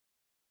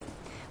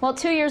Well,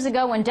 2 years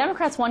ago, when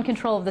Democrats won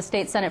control of the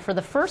state Senate for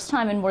the first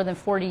time in more than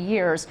 40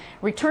 years,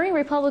 returning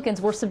Republicans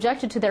were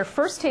subjected to their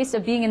first taste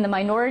of being in the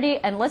minority,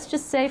 and let's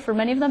just say for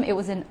many of them it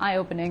was an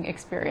eye-opening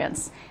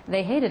experience.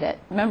 They hated it.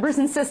 Members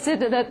insisted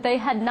that they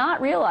had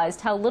not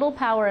realized how little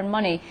power and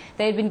money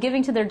they had been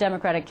giving to their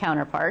Democratic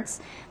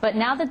counterparts. But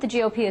now that the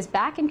GOP is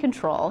back in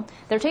control,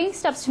 they're taking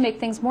steps to make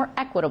things more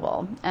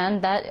equitable,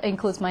 and that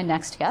includes my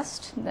next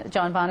guest.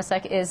 John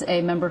Bonacic is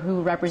a member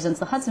who represents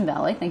the Hudson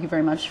Valley. Thank you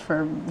very much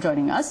for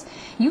joining us.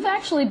 You've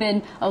actually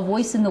been a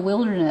voice in the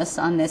wilderness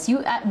on this. You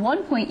at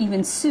one point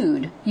even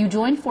sued. You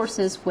joined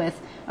forces with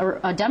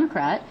a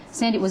Democrat,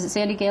 was it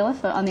Sandy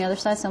Galiff on the other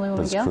side,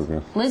 Assemblywoman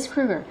Galiff? Liz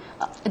Kruger.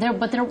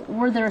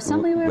 Were there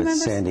Assemblywomen members? With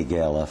Sandy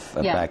Galiff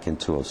back in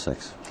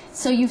 2006.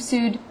 So you've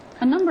sued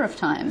a number of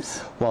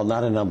times. Well,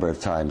 not a number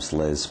of times,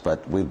 Liz,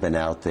 but we've been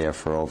out there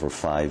for over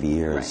 5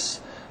 years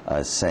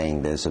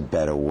saying there's a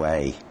better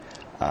way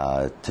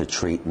to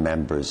treat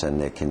members and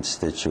their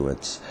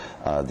constituents.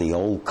 The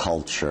old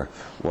culture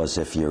was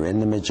if you're in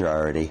the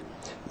majority,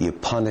 you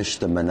punish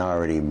the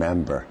minority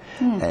member,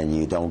 and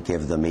you don't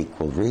give them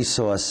equal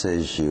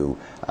resources. You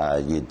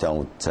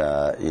don't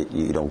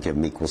give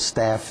them equal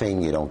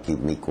staffing. You don't give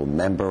them equal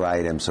member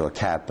items or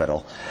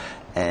capital,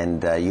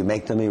 and you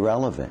make them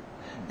irrelevant.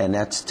 And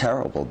that's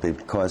terrible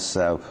because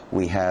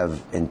we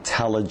have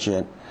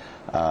intelligent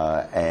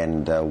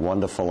and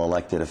wonderful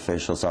elected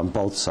officials on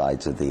both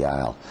sides of the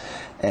aisle.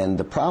 And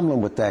the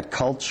problem with that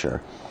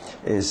culture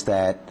is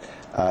that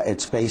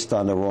it's based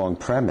on the wrong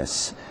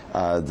premise.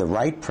 The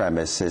right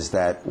premise is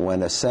that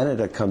when a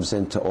senator comes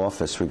into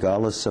office,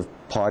 regardless of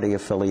party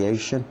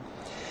affiliation,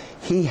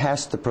 he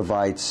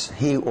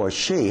or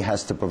she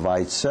has to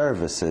provide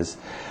services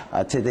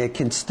to their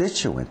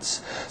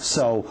constituents.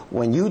 So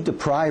when you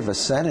deprive a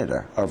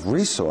senator of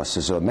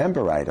resources or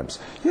member items,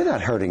 you're not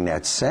hurting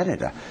that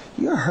senator.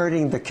 You're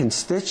hurting the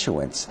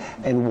constituents.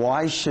 And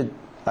why should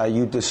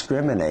you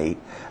discriminate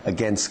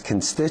against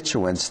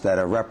constituents that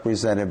are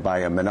represented by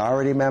a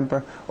minority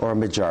member or a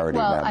majority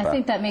member? Well, I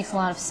think that makes a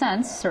lot of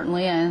sense,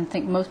 certainly, and I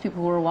think most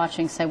people who are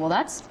watching say, well,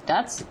 that's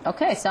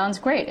okay, sounds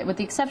great, with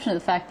the exception of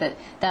the fact that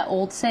that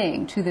old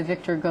saying, to the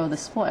victor go the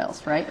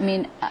spoils, right? I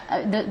mean,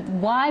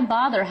 why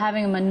bother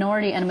having a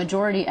minority and a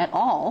majority at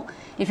all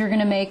if you're going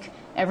to make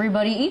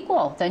everybody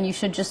equal? Then you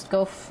should just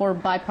go for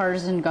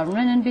bipartisan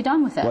government and be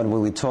done with it. When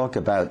we talk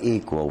about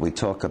equal, we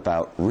talk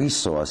about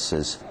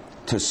resources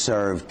to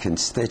serve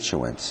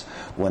constituents.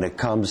 When it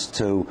comes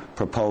to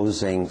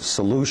proposing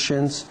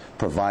solutions,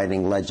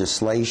 providing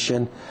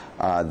legislation,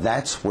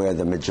 that's where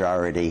the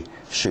majority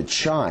should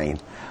shine,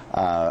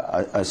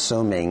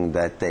 assuming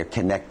that they're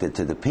connected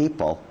to the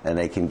people and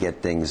they can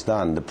get things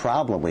done. The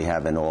problem we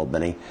have in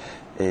Albany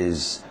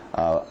is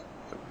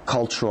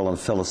cultural and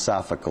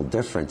philosophical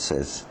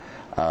differences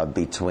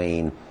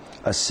between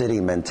a city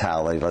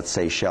mentality, let's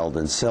say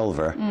Sheldon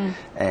Silver,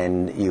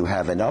 and you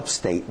have an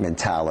upstate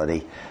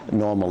mentality,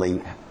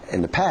 normally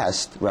in the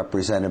past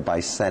represented by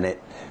Senate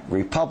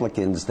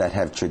Republicans that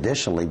have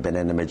traditionally been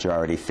in the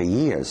majority for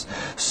years.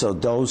 So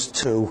those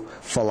two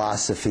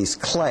philosophies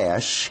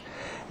clash,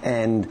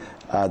 and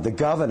the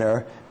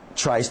governor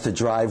tries to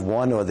drive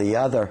one or the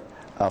other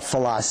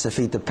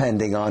philosophy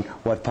depending on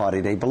what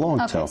party they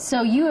belong to.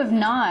 So you have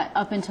not,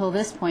 up until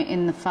this point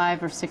in the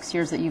 5 or 6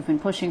 years that you've been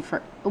pushing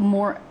for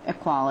more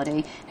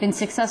equality, been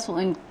successful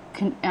in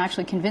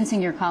actually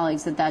convincing your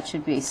colleagues that that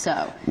should be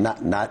so.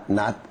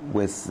 Not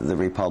with the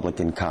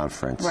Republican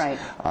conference. Right.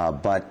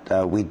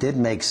 But we did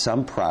make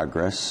some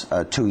progress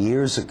 2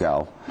 years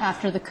ago.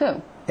 After the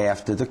coup.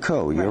 After the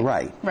coup, you're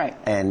right. Right.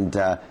 And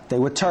they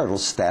were turtle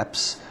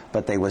steps,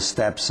 but they were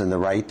steps in the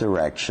right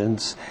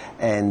directions,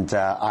 and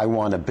I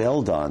want to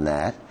build on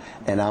that,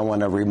 and I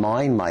want to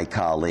remind my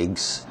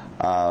colleagues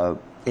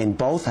in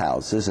both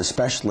houses,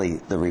 especially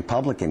the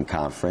Republican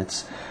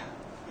conference,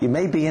 you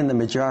may be in the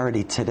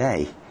majority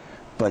today,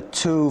 but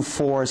 2,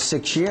 4,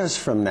 6 years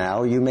from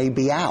now, you may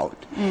be out.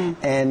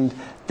 And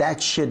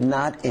that should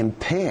not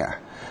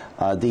impair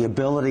the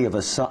ability of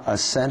a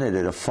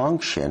senator to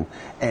function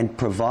and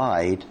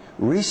provide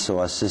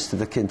resources to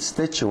the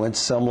constituents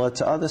similar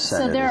to other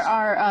senators. So there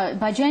are,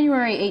 by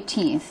January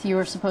 18th, you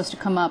were supposed to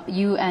come up,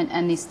 you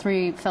and these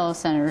 3 fellow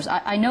senators.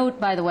 I note,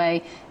 by the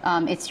way,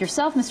 it's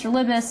yourself, Mr.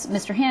 Libous,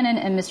 Mr. Hannan,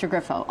 and Mr.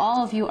 Griffo.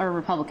 All of you are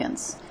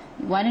Republicans.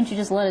 Why didn't you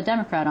just let a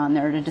Democrat on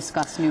there to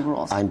discuss new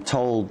rules? I'm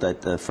told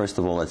that, first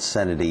of all, that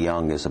Senator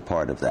Young is a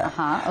part of that.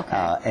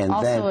 Okay. And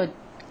also then,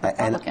 a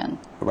Republican.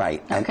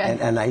 Right. Okay.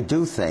 And I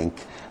do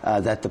think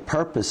that the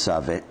purpose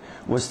of it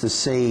was to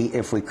see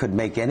if we could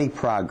make any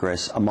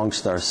progress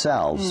amongst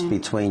ourselves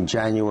between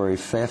January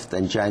 5th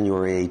and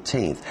January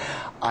 18th.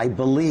 I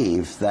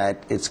believe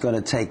that it's going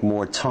to take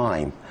more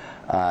time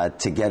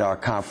to get our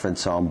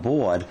conference on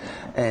board.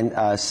 And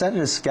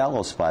Senator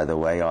Skelos, by the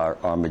way,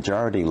 our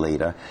majority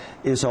leader,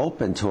 is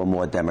open to a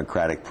more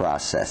democratic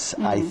process.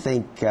 I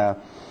think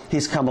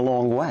he's come a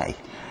long way.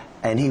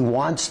 And he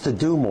wants to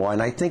do more,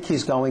 and I think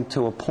he's going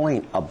to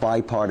appoint a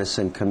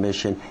bipartisan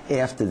commission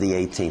after the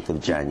 18th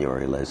of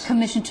January, Liz.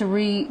 Commission to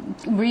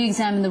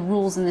re-examine the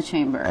rules in the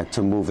chamber. And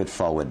to move it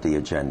forward, the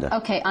agenda.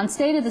 Okay, on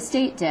State of the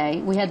State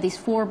Day, we had these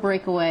 4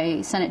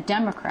 breakaway Senate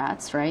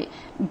Democrats, right,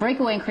 break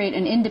away and create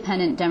an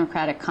independent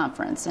Democratic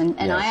conference. And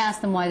Yes. I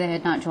asked them why they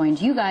had not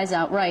joined you guys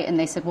outright, and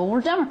they said, well,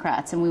 we're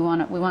Democrats, and we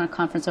want a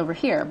conference over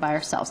here by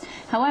ourselves.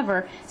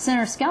 However,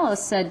 Senator Skelos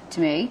said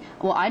to me,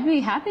 well, I'd be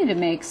happy to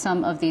make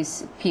some of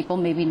these people,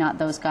 maybe not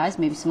those guys,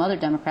 maybe some other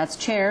Democrats,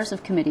 chairs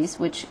of committees,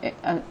 which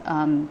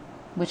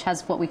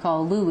has what we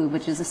call a Lulu,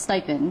 which is a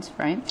stipend,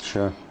 right?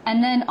 Sure.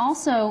 And then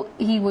also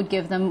he would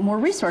give them more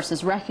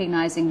resources,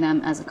 recognizing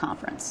them as a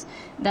conference.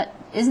 That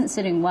isn't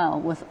sitting well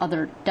with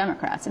other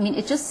Democrats. I mean,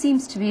 it just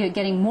seems to be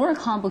getting more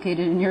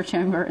complicated in your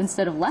chamber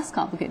instead of less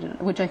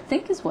complicated, which I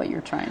think is what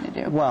you're trying to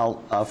do.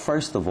 Well,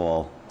 first of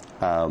all,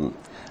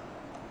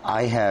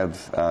 I have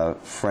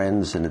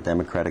friends in the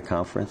Democratic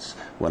Conference.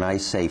 When I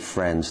say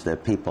friends, they're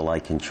people I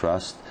can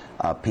trust,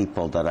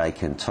 people that I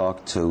can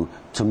talk to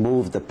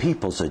move the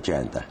people's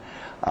agenda.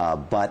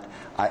 But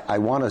I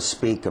want to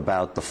speak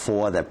about the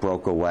 4 that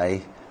broke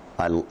away.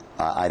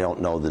 I don't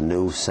know the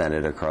new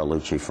Senator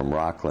Carlucci from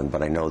Rockland,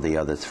 but I know the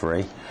other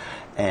 3.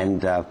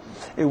 And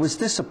it was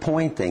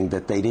disappointing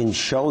that they didn't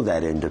show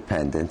that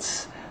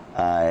independence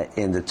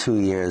in the 2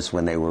 years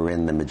when they were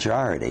in the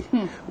majority,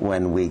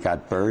 when we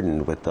got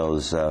burdened with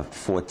those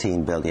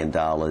 $14 billion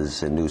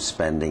in new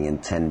spending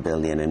and $10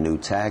 billion in new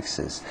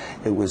taxes.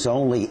 It was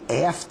only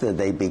after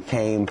they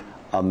became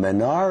a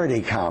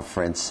minority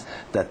conference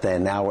that they're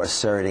now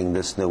asserting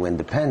this new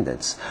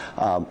independence.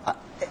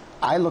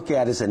 I look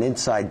at it as an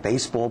inside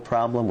baseball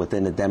problem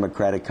within the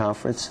Democratic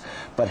Conference,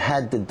 but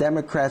had the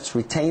Democrats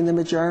retained the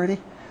majority,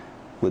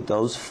 would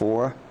those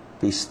 4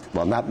 be,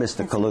 well, not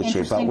Mr.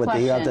 Colucci, but would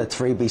the other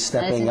 3 be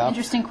stepping up? That's an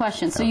interesting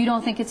question. So you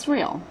don't think it's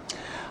real?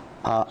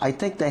 I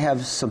think they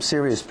have some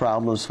serious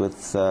problems with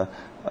Senator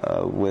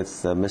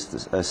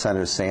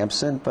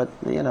Sampson, but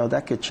you know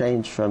that could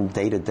change from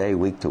day to day,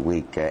 week to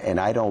week,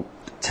 and I don't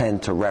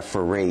tend to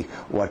referee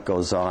what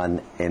goes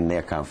on in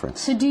their conference.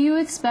 So do you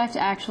expect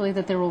actually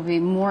that there will be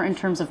more in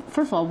terms of,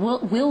 first of all,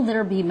 will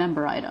there be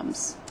member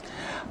items?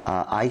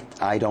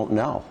 I don't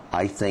know.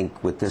 I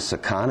think with this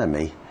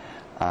economy,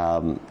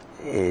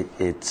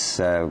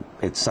 it's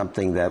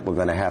something that we're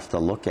going to have to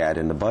look at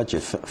in the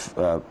budget.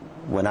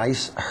 When I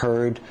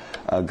heard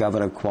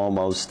Governor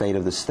Cuomo's State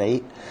of the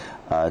State,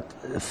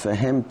 for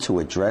him to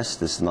address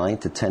this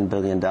 $9 to $10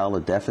 billion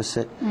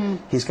deficit,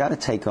 he's got to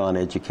take on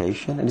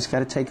education and he's got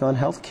to take on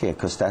health care,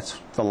 because that's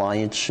the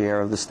lion's share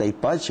of the state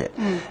budget.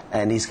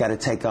 And he's got to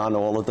take on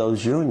all of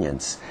those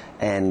unions.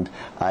 And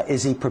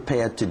is he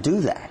prepared to do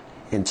that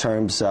in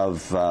terms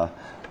of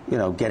you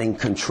know, getting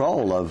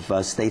control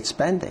of state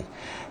spending?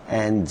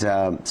 And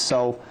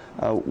so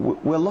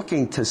we're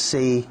looking to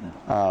see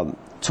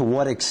to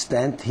what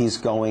extent he's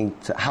going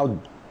to, how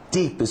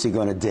deep is he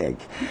going to dig?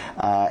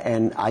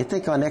 And I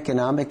think on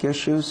economic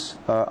issues,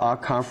 our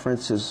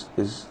conference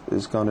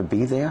is going to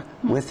be there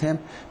with him,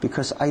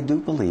 because I do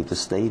believe the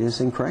state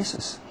is in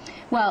crisis.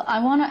 Well,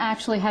 I want to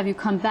actually have you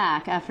come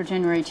back after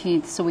January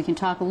 18th so we can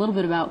talk a little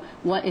bit about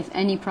what, if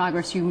any,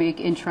 progress you make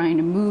in trying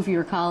to move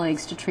your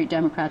colleagues to treat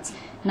Democrats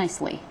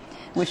nicely.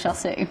 We shall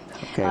see.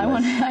 Okay,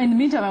 in the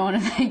meantime, I want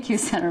to thank you,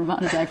 Senator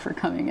Bonacic, for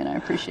coming in. I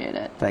appreciate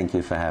it. Thank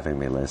you for having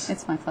me, Liz.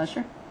 It's my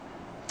pleasure.